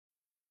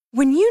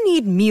When you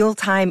need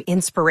mealtime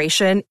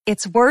inspiration,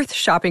 it's worth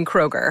shopping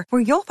Kroger,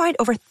 where you'll find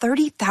over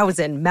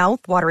 30,000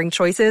 mouth-watering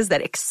choices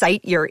that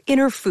excite your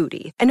inner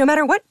foodie. And no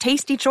matter what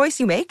tasty choice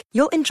you make,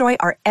 you'll enjoy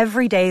our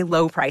everyday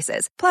low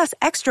prices, plus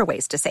extra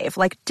ways to save,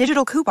 like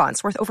digital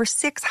coupons worth over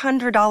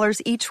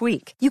 $600 each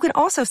week. You can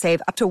also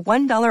save up to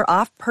 $1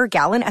 off per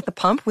gallon at the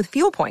pump with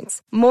fuel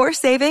points. More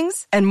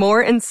savings and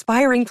more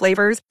inspiring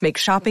flavors make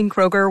shopping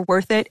Kroger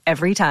worth it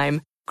every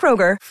time.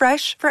 Kroger,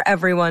 fresh for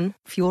everyone.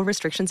 Fuel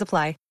restrictions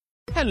apply.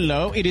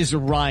 Hello, it is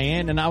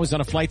Ryan, and I was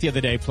on a flight the other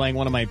day playing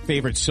one of my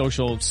favorite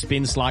social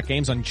spin slot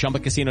games on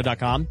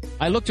ChumbaCasino.com.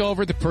 I looked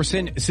over at the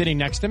person sitting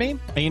next to me,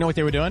 and you know what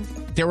they were doing?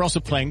 They were also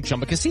playing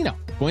Chumba Casino.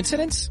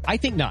 Coincidence? I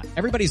think not.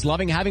 Everybody's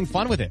loving having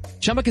fun with it.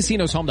 Chumba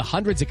Casino is home to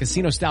hundreds of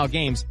casino-style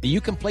games that you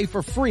can play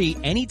for free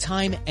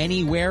anytime,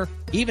 anywhere,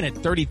 even at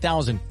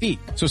 30,000 feet.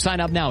 So sign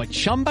up now at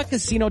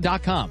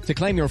ChumbaCasino.com to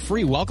claim your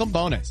free welcome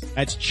bonus.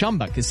 That's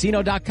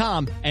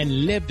ChumbaCasino.com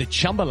and live the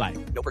Chumba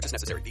life. No purchase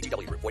necessary.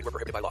 VGW. Void where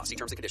prohibited by law. See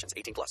terms and conditions.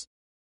 18+.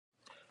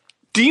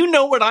 Do you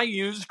know what I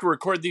use to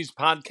record these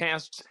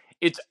podcasts?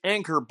 It's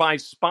Anchor by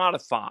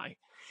Spotify.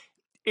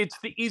 It's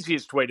the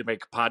easiest way to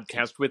make a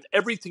podcast with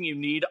everything you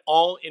need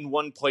all in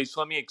one place.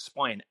 Let me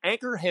explain.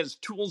 Anchor has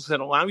tools that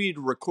allow you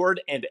to record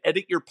and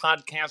edit your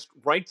podcast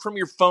right from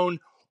your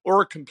phone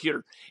or a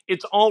computer.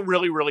 It's all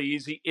really, really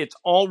easy. It's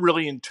all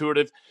really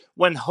intuitive.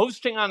 When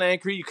hosting on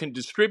Anchor, you can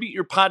distribute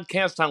your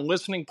podcast on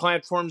listening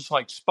platforms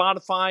like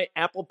Spotify,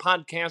 Apple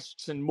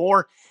Podcasts, and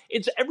more.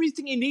 It's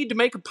everything you need to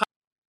make a podcast.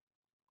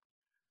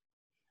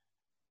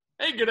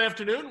 Hey, good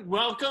afternoon.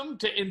 Welcome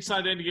to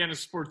Inside Indiana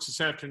Sports this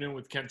afternoon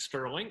with Kent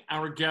Sterling.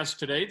 Our guest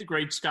today, the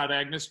great Scott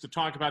Agnes, to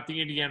talk about the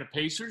Indiana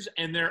Pacers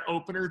and their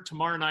opener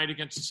tomorrow night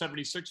against the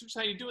 76ers.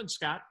 How you doing,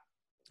 Scott?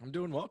 I'm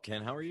doing well,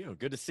 Ken. How are you?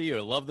 Good to see you.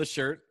 I love the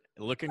shirt.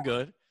 Looking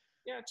good.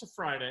 Yeah, it's a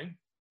Friday.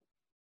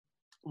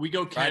 We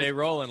go Ken. Friday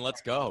rolling.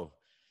 Let's go.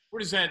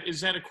 What is that? Is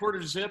that a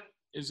quarter zip?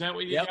 Is that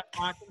what you got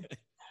rocking?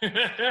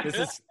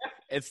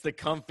 It's the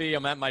comfy.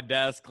 I'm at my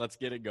desk. Let's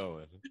get it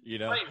going. You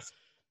know. Nice.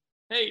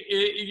 Hey,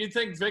 you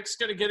think Vic's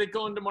going to get it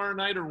going tomorrow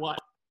night or what?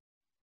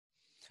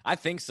 I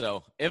think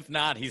so. If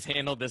not, he's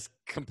handled this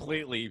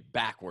completely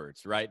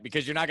backwards, right?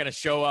 Because you're not going to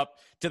show up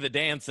to the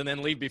dance and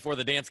then leave before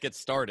the dance gets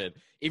started.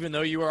 Even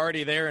though you were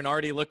already there and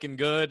already looking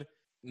good.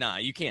 Nah,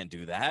 you can't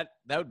do that.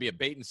 That would be a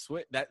bait and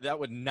switch. That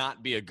would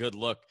not be a good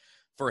look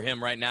for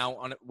him right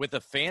now with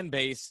a fan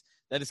base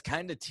that is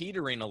kind of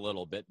teetering a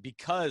little bit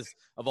because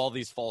of all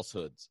these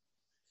falsehoods.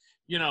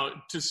 You know,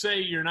 to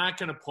say you're not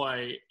going to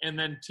play and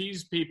then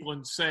tease people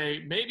and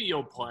say maybe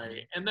you'll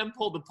play and then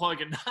pull the plug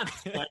and not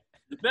play,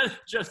 that'd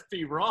just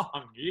be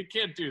wrong. You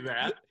can't do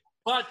that.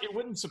 But it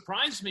wouldn't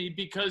surprise me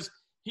because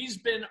he's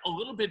been a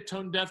little bit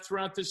tone deaf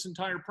throughout this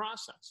entire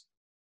process.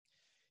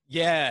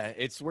 Yeah,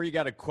 it's where you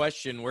got to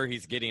question where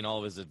he's getting all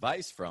of his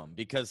advice from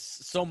because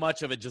so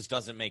much of it just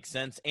doesn't make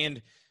sense.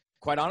 And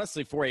quite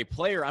honestly, for a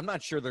player, I'm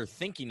not sure they're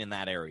thinking in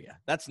that area.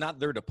 That's not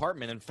their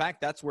department. In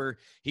fact, that's where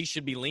he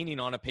should be leaning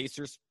on a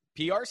Pacers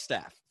PR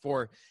staff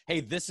for,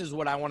 hey, this is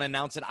what I want to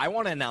announce it. I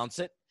want to announce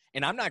it,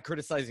 and I'm not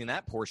criticizing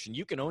that portion.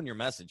 You can own your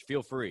message.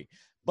 Feel free.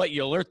 But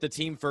you alert the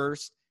team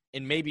first,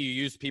 and maybe you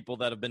use people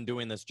that have been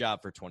doing this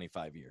job for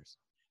 25 years.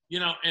 You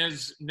know,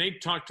 as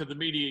Nate talked to the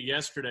media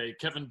yesterday,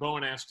 Kevin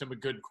Bowen asked him a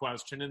good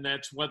question, and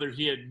that's whether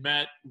he had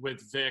met with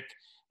Vic.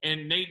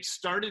 And Nate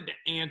started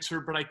to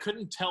answer, but I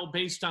couldn't tell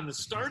based on the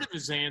start of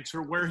his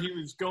answer where he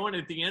was going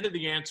at the end of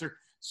the answer.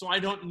 So I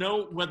don't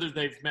know whether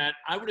they've met.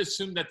 I would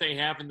assume that they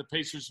have, and the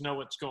Pacers know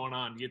what's going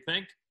on. Do you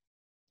think?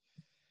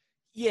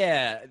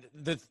 Yeah,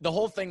 the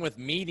whole thing with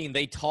meeting,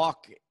 they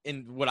talk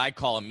in what I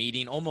call a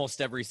meeting almost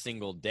every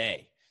single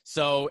day.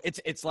 So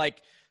it's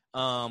like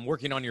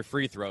working on your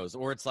free throws,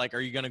 or it's like, are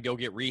you going to go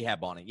get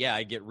rehab on it? Yeah,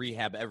 I get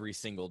rehab every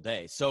single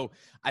day. So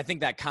I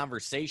think that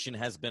conversation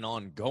has been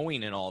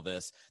ongoing in all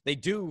this. They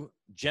do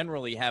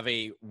generally have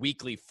a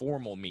weekly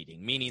formal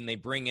meeting, meaning they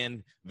bring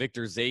in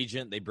Victor's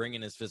agent, they bring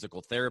in his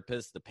physical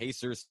therapist, the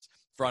Pacers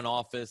front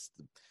office,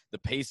 the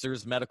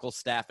Pacers medical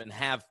staff, and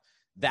have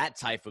that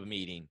type of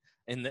meeting.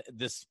 And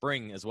this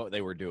spring is what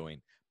they were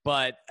doing.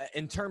 But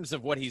in terms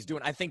of what he's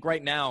doing, I think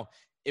right now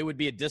it would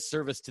be a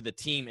disservice to the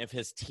team if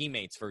his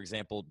teammates, for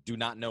example, do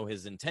not know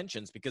his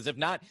intentions, because if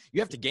not, you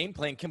have to game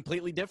plan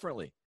completely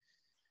differently.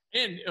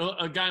 And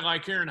a guy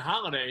like Aaron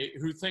Holiday,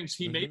 who thinks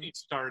he may be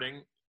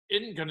starting,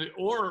 isn't going to,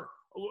 or,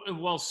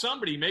 well,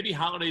 somebody, maybe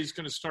Holiday's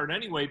going to start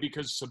anyway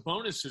because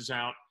Sabonis is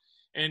out,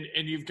 and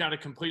you've got a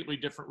completely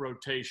different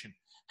rotation.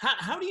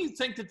 How do you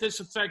think that this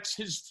affects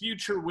his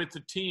future with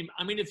the team?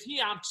 I mean, if he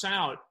opts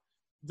out,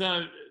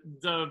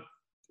 the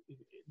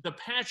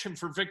passion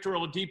for Victor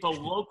Oladipo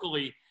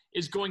locally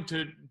is going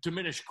to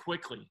diminish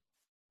quickly.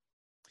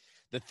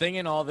 The thing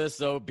in all this,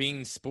 though,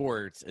 being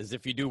sports, is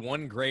if you do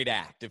one great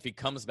act, if he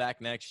comes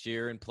back next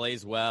year and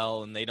plays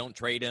well and they don't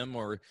trade him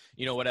or,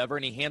 you know, whatever,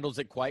 and he handles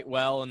it quite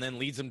well and then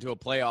leads them to a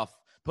playoff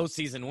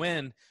postseason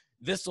win,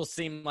 this will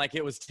seem like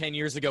it was 10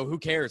 years ago. Who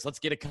cares? Let's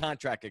get a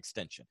contract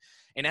extension.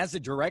 And as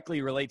it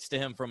directly relates to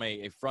him from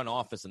a front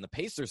office and the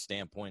Pacers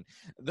standpoint,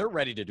 they're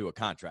ready to do a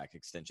contract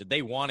extension.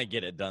 They want to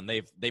get it done.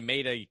 They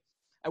made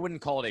I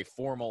wouldn't call it a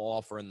formal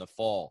offer in the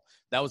fall.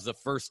 That was the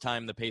first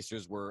time the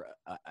Pacers were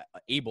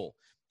able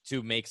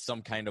to make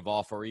some kind of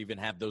offer or even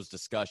have those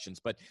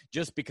discussions. But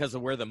just because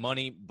of where the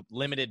money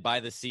limited by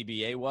the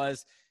CBA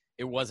was,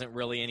 it wasn't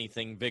really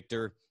anything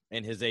Victor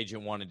and his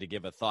agent wanted to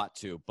give a thought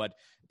to. But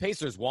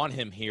Pacers want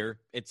him here.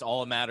 It's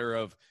all a matter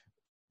of,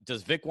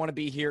 does Vic want to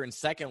be here? And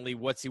secondly,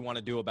 what's he want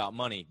to do about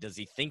money? Does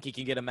he think he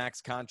can get a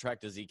max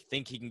contract? Does he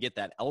think he can get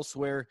that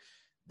elsewhere?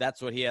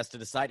 That's what he has to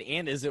decide.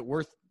 And is it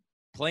worth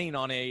playing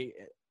on a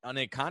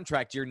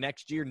contract year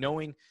next year,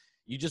 knowing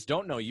you just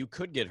don't know, you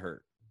could get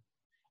hurt?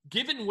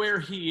 Given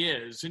where he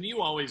is, and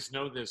you always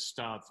know this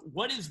stuff,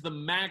 what is the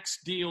max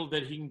deal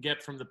that he can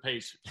get from the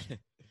Pacers?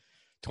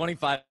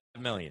 $25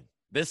 million.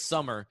 This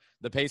summer,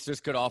 the Pacers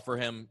could offer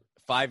him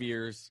 5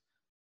 years,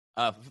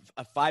 a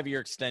 5-year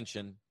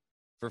extension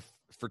for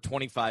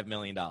 $25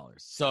 million.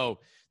 So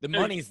the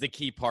money's the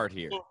key part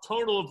here. So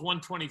total of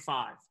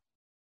 125,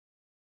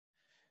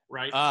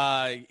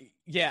 right?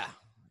 Yeah.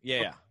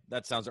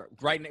 That sounds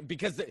right.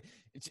 Because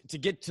to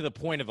get to the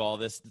point of all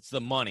this, it's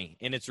the money,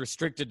 and it's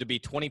restricted to be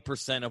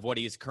 20% of what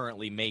he is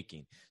currently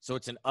making. So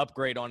it's an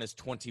upgrade on his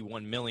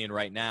 $21 million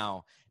right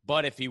now.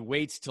 But if he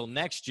waits till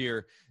next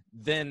year,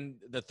 then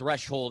the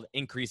threshold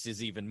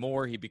increases even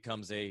more. He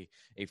becomes a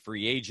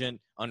free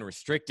agent,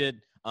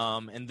 unrestricted.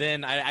 And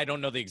then I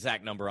don't know the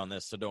exact number on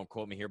this, so don't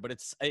quote me here, but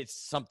it's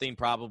something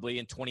probably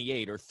in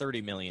 28 or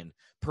 30 million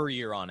per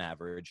year on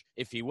average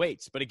if he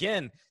waits. But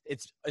again,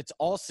 it's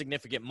all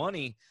significant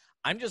money.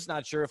 I'm just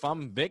not sure if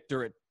I'm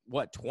Victor at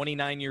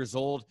 29 years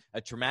old,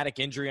 a traumatic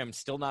injury I'm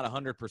still not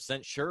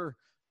 100% sure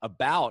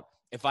about.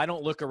 If I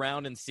don't look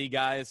around and see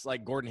guys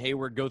like Gordon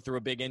Hayward go through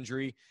a big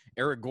injury,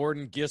 Eric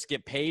Gordon just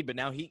get paid, but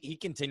now he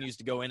continues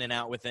to go in and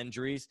out with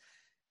injuries.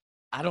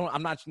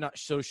 I'm not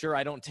so sure.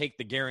 I don't take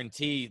the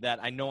guarantee that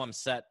I know I'm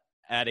set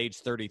at age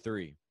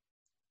 33.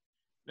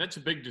 That's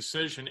a big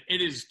decision.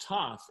 It is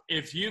tough.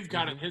 If you've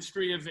got a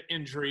history of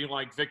injury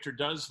like Victor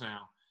does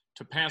now,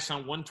 to pass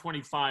on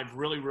 125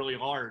 really, really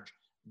large,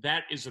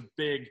 that is a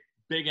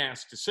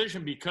big-ass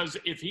decision, because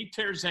if he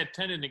tears that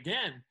tendon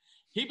again,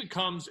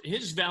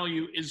 his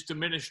value is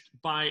diminished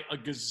by a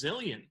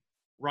gazillion,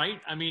 right?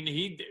 I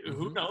mean,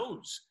 who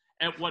knows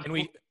at what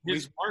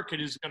his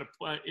market is going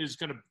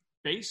to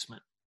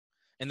basement.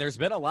 And there's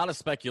been a lot of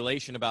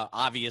speculation about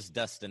obvious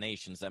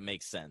destinations that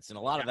make sense. And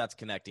a lot of that's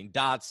connecting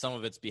dots. Some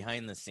of it's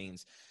behind the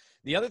scenes.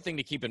 The other thing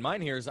to keep in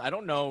mind here is I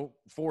don't know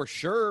for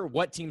sure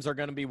what teams are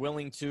going to be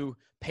willing to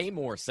pay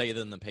more, say,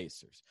 than the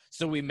Pacers.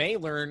 So we may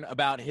learn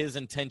about his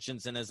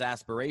intentions and his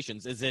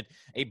aspirations. Is it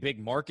a big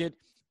market?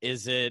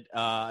 Is it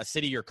a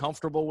city you're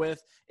comfortable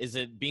with? Is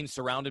it being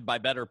surrounded by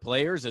better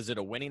players? Is it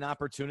a winning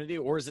opportunity?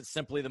 Or is it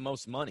simply the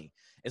most money?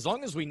 As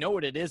long as we know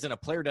what it is and a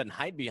player doesn't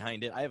hide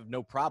behind it, I have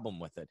no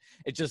problem with it.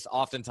 It's just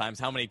oftentimes,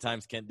 how many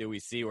times do we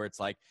see where it's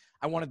like,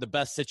 I wanted the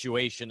best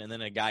situation, and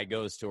then a guy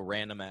goes to a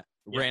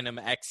random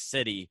X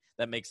city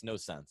that makes no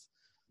sense.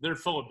 They're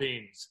full of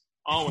beans.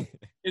 Always.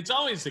 It's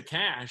always the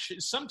cash.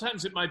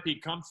 Sometimes it might be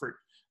comfort,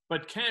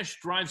 but cash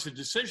drives the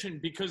decision,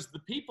 because the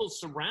people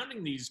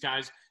surrounding these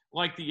guys,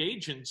 like the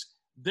agents,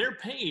 they're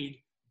paid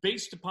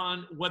based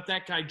upon what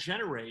that guy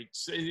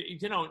generates.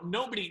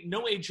 No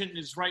agent in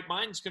his right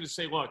mind is going to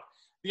say, look,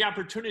 the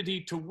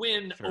opportunity to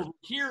win over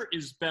here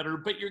is better,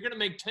 but you're going to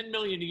make $10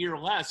 million a year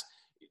less.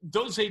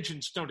 Those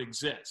agents don't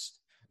exist.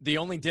 The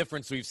only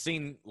difference we've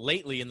seen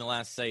lately in the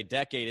last, say,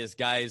 decade is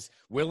guys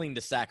willing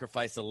to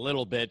sacrifice a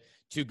little bit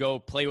to go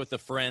play with a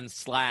friend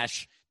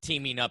 /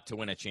 teaming up to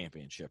win a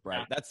championship, right?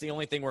 Yeah. That's the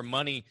only thing where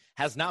money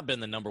has not been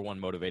the number one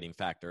motivating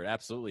factor. It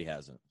absolutely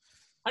hasn't.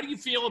 How do you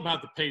feel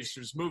about the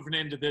Pacers moving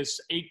into this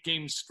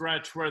 8-game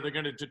stretch where they're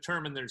going to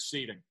determine their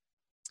seeding?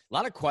 A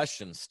lot of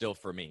questions still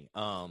for me.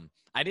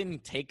 I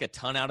didn't take a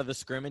ton out of the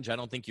scrimmage. I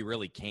don't think you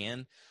really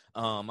can.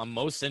 I'm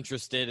most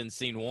interested in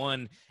seeing,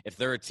 one, if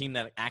they're a team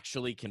that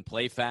actually can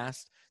play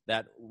fast,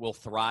 that will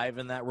thrive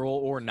in that role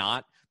or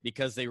not,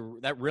 because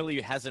that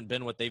really hasn't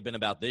been what they've been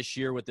about this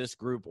year with this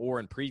group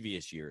or in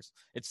previous years.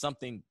 It's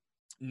something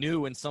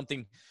new and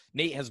something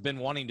Nate has been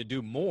wanting to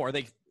do more.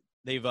 They've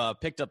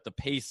picked up the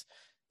pace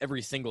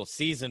every single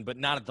season, but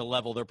not at the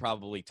level they're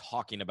probably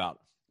talking about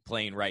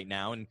playing right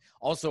now. And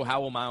also,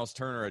 how will Miles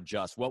Turner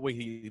adjust? What will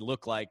he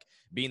look like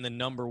being the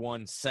number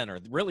one center,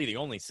 really the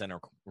only center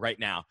right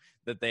now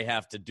that they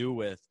have to do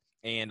with?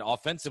 And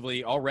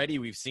offensively, already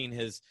we've seen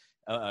his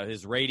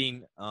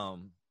rating,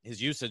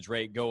 his usage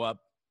rate go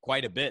up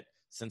quite a bit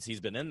since he's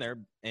been in there.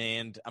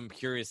 And I'm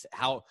curious,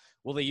 how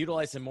will they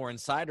utilize him more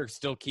inside or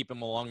still keep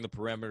him along the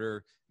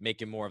perimeter,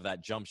 make him more of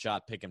that jump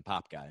shot, pick and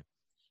pop guy?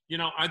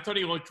 I thought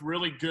he looked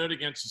really good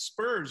against the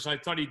Spurs. I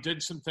thought he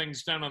did some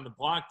things down on the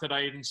block that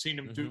I hadn't seen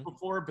him do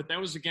before, but that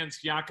was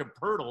against Jakob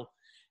Poeltl.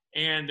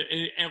 And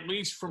at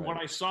least from what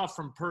I saw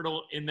from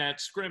Poeltl in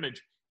that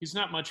scrimmage, he's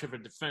not much of a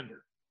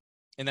defender.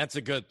 And that's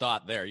a good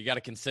thought there. You got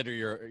to consider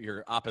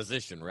your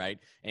opposition, right?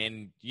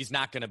 And he's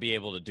not going to be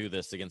able to do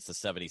this against the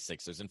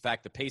 76ers. In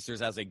fact, the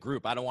Pacers as a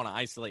group, I don't want to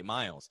isolate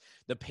Miles.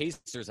 The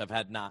Pacers have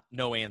had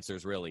no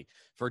answers really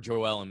for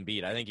Joel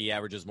Embiid. I think he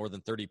averages more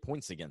than 30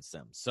 points against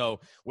them. So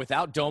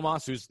without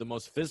Domas, who's the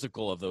most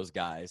physical of those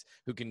guys,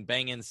 who can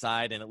bang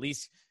inside and at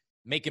least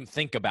make him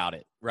think about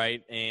it,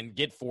 right? And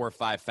get 4 or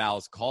 5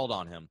 fouls called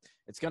on him.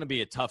 It's going to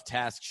be a tough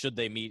task should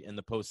they meet in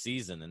the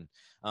postseason.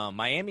 And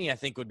Miami, I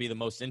think, would be the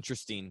most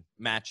interesting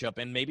matchup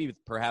and maybe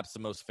perhaps the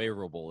most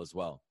favorable as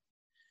well.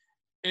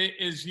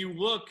 As you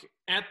look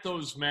at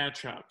those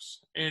matchups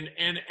and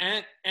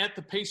at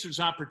the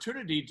Pacers'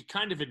 opportunity to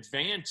kind of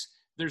advance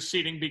their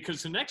seeding,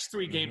 because the next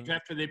 3 games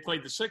after they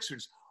played the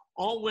Sixers,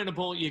 all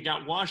winnable. You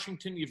got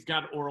Washington, you've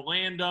got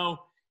Orlando,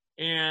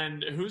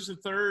 and who's the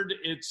third?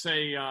 It's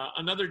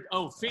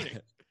Phoenix,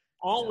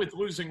 all with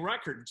losing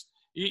records.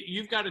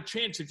 You've got a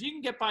chance. If you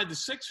can get by the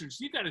Sixers,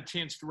 you've got a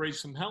chance to raise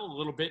some hell a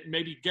little bit and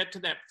maybe get to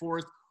that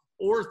 4th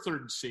or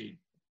 3rd seed.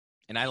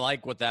 And I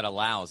like what that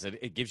allows.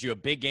 It gives you a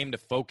big game to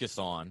focus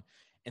on,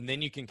 and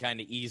then you can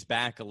kind of ease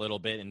back a little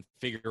bit and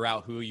figure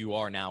out who you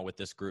are now with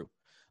this group,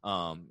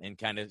 and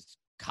kind of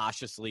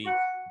cautiously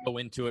go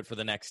into it for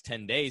the next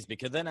 10 days,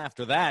 because then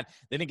after that,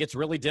 then it gets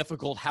really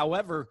difficult.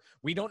 However,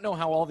 we don't know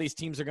how all these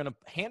teams are going to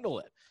handle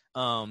it.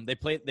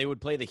 They would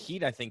play the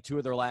Heat, I think, 2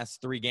 of their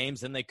last 3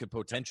 games, and they could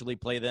potentially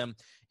play them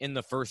in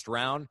the first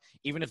round.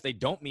 Even if they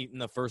don't meet in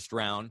the first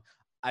round,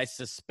 I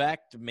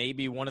suspect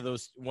maybe one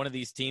of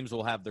these teams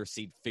will have their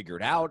seed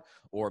figured out,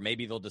 or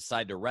maybe they'll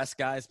decide to rest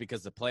guys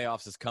because the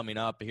playoffs is coming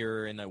up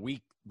here in a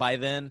week by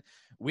then.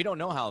 We don't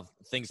know how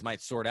things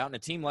might sort out. And a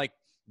team like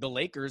the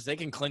Lakers, they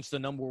can clinch the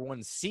number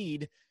 1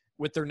 seed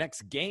with their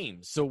next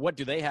game. So what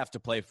do they have to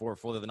play for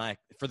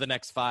the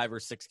next 5 or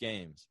 6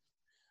 games?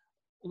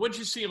 What did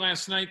you see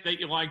last night that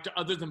you liked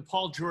other than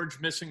Paul George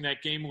missing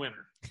that game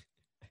winner?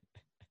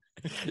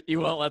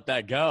 You won't let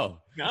that go.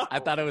 No. I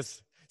thought it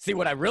was – see,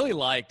 what I really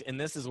liked, and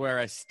this is where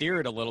I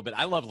steered a little bit,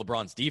 I love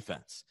LeBron's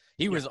defense.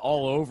 He was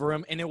all over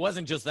him, and it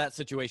wasn't just that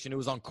situation. It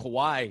was on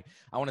Kawhi,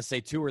 I want to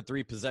say 2 or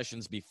 3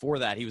 possessions before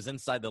that. He was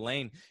inside the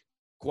lane.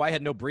 Kawhi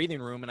had no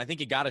breathing room, and I think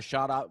he got a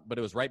shot out, but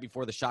it was right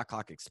before the shot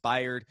clock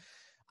expired.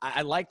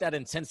 I like that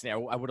intensity. I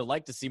would have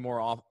liked to see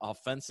more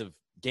offensive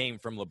game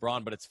from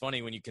LeBron, but it's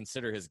funny when you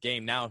consider his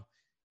game. Now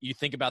you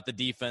think about the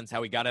defense,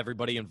 how he got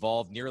everybody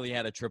involved, nearly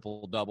had a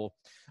triple-double.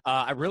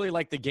 I really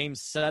like the game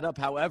setup.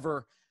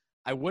 However,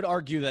 I would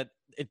argue that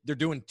they're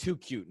doing too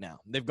cute now.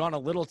 They've gone a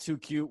little too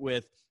cute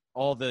with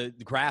all the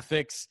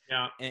graphics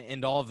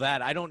and all of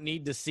that. I don't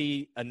need to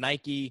see a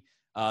Nike,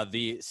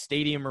 the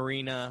Stadium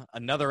Arena,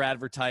 another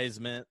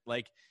advertisement.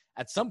 Like,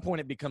 at some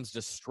point it becomes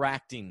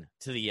distracting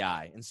to the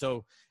eye. And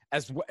so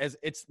as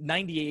it's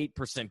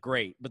 98%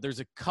 great, but there's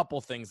a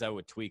couple things I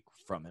would tweak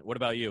from it. What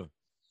about you?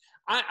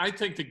 I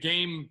think the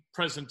game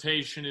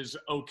presentation is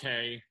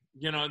okay.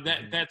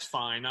 That's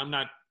fine.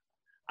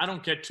 I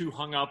don't get too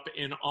hung up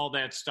in all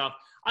that stuff.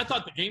 I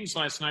thought the games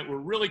last night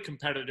were really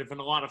competitive and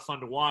a lot of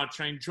fun to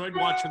watch. I enjoyed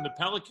watching the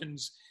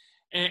Pelicans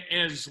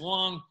as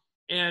long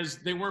as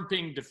they weren't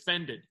being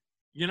defended.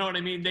 You know what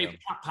I mean? They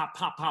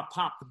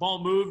pop. The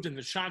ball moved and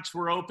the shots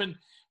were open.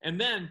 And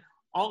then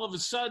all of a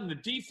sudden the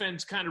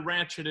defense kind of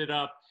ratcheted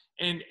up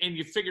and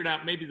you figured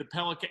out maybe the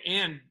Pelican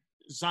and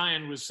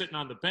Zion was sitting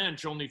on the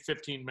bench only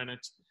 15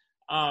 minutes.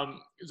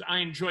 I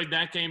enjoyed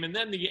that game. And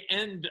then the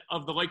end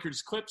of the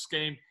Lakers-Clips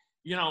game,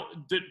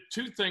 the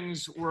 2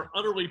 things were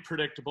utterly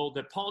predictable,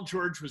 that Paul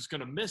George was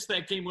going to miss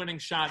that game-winning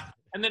shot,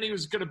 and then he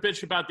was going to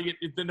bitch about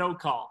the no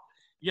call.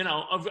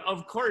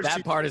 Of course.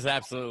 That part is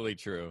absolutely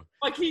true.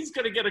 Like, he's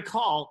going to get a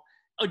call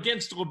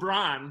against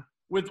LeBron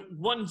with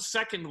 1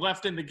 second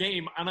left in the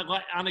game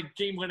on a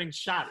game-winning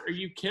shot. Are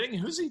you kidding?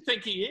 Who's he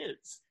think he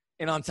is?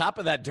 And on top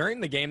of that, during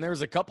the game, there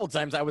was a couple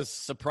times I was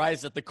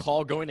surprised at the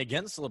call going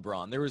against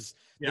LeBron. There was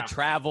the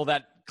travel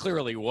that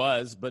clearly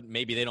was, but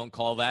maybe they don't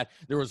call that.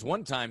 There was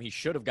one time he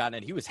should have gotten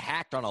it. He was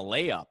hacked on a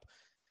layup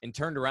and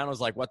turned around and was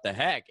like, what the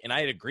heck? And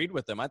I had agreed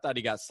with him. I thought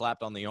he got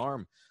slapped on the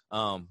arm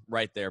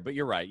right there. But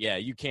you're right. Yeah,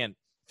 you can't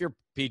 – if you're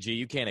PG,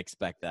 you can't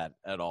expect that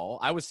at all.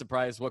 I was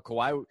surprised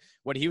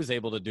what he was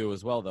able to do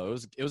as well, though.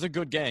 It was a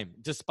good game,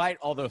 despite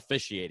all the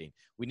officiating.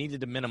 We needed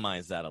to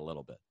minimize that a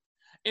little bit.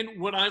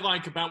 And what I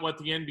like about what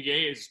the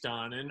NBA has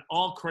done, and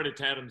all credit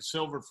to Adam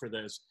Silver for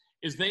this,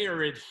 is they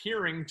are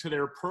adhering to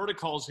their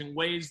protocols in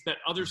ways that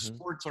other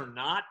sports are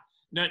not.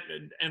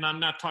 And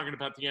I'm not talking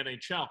about the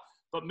NHL,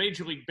 but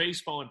Major League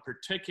Baseball in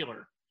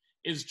particular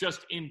is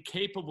just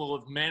incapable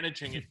of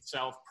managing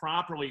itself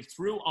properly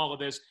through all of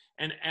this.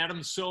 And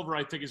Adam Silver,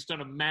 I think, has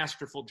done a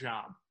masterful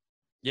job.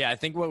 Yeah, I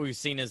think what we've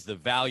seen is the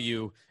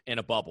value in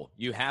a bubble.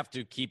 You have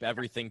to keep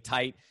everything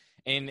tight.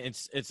 And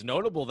it's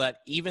notable that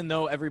even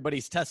though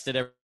everybody's tested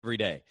every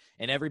day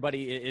and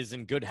everybody is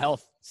in good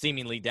health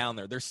seemingly down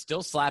there, they're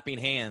still slapping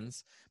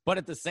hands. But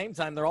at the same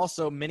time, they're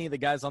also many of the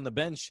guys on the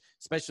bench,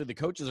 especially the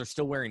coaches, are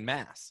still wearing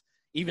masks.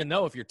 Even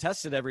though if you're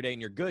tested every day and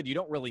you're good, you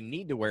don't really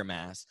need to wear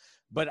masks.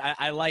 But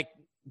I like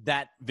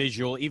that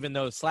visual, even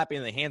though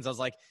slapping the hands, I was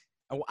like,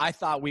 I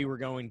thought we were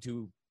going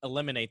to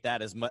eliminate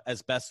that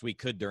as best we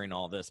could during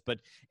all this. But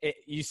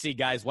you see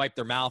guys wipe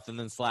their mouth and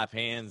then slap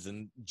hands,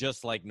 and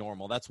just like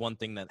normal. That's one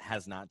thing that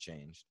has not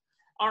changed.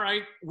 All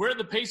right, where are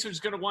the Pacers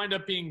going to wind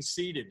up being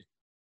seated?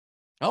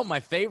 Oh,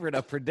 my favorite,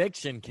 a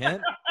prediction,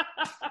 Kent.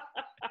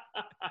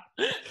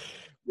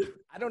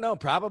 I don't know.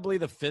 Probably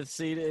the 5th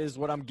seed is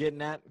what I'm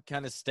getting at.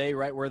 Kind of stay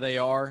right where they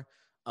are.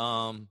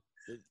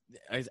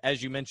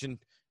 As you mentioned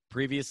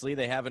previously,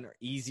 they have an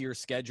easier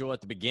schedule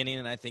at the beginning,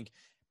 and I think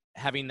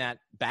having that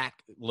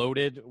back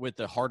loaded with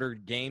the harder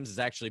games is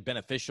actually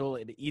beneficial.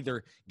 It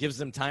either gives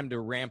them time to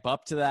ramp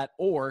up to that,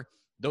 or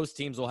those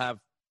teams will have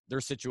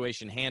their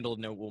situation handled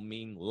and it will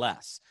mean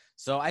less.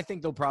 So I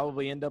think they'll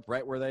probably end up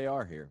right where they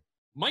are here.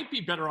 Might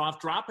be better off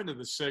dropping to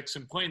the 6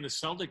 and playing the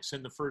Celtics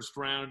in the first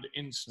round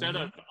instead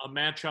of a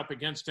matchup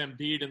against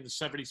Embiid and the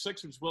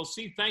 76ers. We'll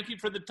see. Thank you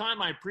for the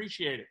time. I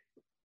appreciate it.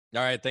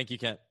 All right. Thank you,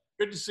 Kent.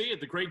 Good to see you.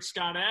 The great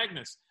Scott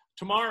Agnes.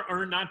 Tomorrow,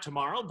 or not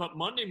tomorrow, but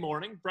Monday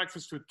morning,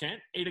 Breakfast with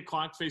Kent, 8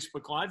 o'clock,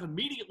 Facebook Live.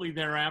 Immediately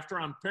thereafter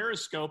on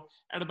Periscope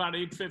at about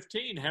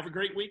 8:15. Have a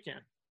great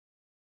weekend.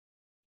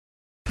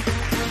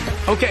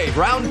 Okay,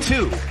 round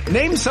 2.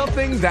 Name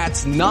something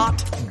that's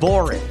not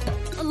boring.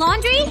 A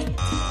laundry?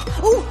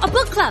 Ooh, a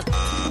book club.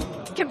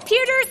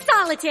 Computer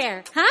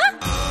solitaire, huh?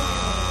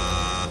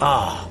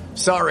 Ah,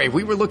 sorry,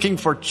 we were looking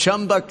for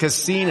Chumba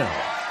Casino.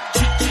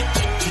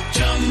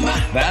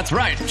 That's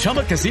right,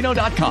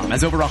 ChumbaCasino.com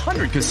has over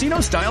 100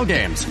 casino-style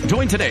games.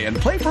 Join today and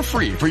play for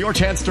free for your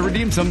chance to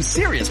redeem some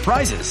serious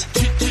prizes.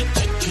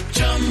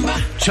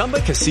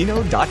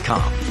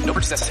 ChumbaCasino.com. No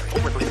purchase necessary.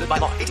 Void where prohibited by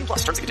law. 18+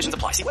 terms and conditions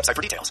apply. See website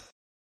for details.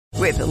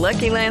 With the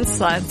Lucky Land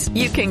Slots,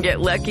 you can get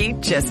lucky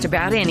just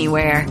about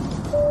anywhere.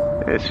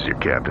 This is your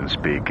captain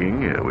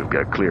speaking. We've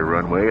got clear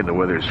runway and the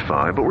weather's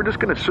fine, but we're just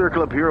going to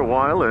circle up here a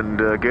while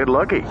and get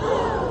lucky.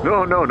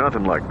 No,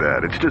 nothing like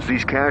that. It's just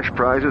these cash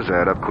prizes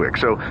add up quick.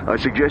 So I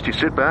suggest you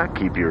sit back,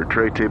 keep your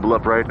tray table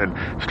upright, and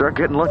start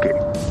getting lucky.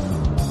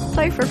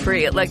 Play for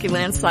free at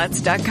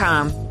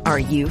LuckyLandSlots.com. Are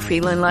you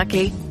feeling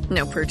lucky?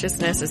 No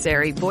purchase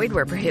necessary. Void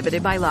where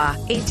prohibited by law.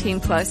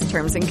 18+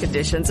 terms and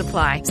conditions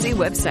apply. See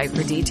website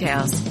for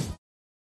details.